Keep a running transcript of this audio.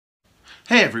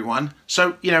Hey everyone.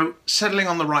 So, settling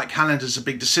on the right calendar is a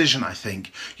big decision, I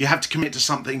think. You have to commit to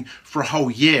something for a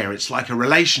whole year. It's like a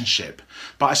relationship.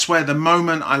 But I swear the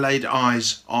moment I laid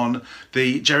eyes on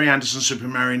the Gerry Anderson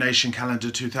Supermarionation calendar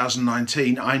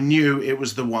 2019, I knew it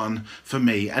was the one for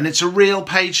me. And it's a real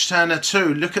page turner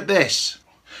too. Look at this.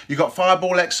 You got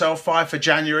Fireball XL5 for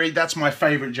January. That's my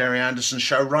favourite Gerry Anderson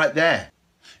show right there.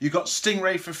 You got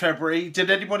Stingray for February.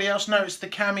 Did anybody else notice the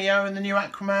cameo in the new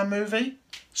Aquaman movie?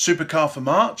 Supercar for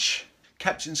March.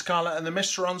 Captain Scarlet and the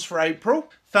Mysterons for April.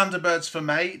 Thunderbirds for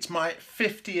May. It's my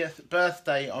 50th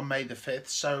birthday on May the 5th,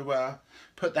 so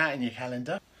put that in your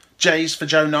calendar. J's for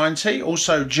Joe 90,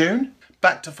 also June.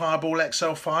 Back to Fireball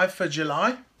XL5 for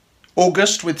July.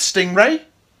 August with Stingray.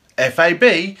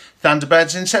 FAB,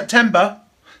 Thunderbirds in September.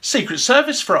 Secret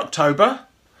Service for October.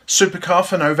 Supercar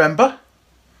for November.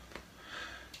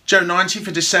 Joe 90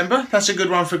 for December. That's a good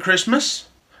one for Christmas.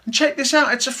 And check this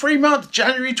out, it's a free month,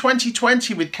 January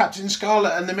 2020 with Captain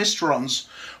Scarlet and the Mysterons.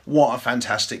 What a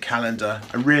fantastic calendar.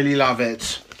 I really love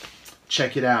it.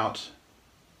 Check it out.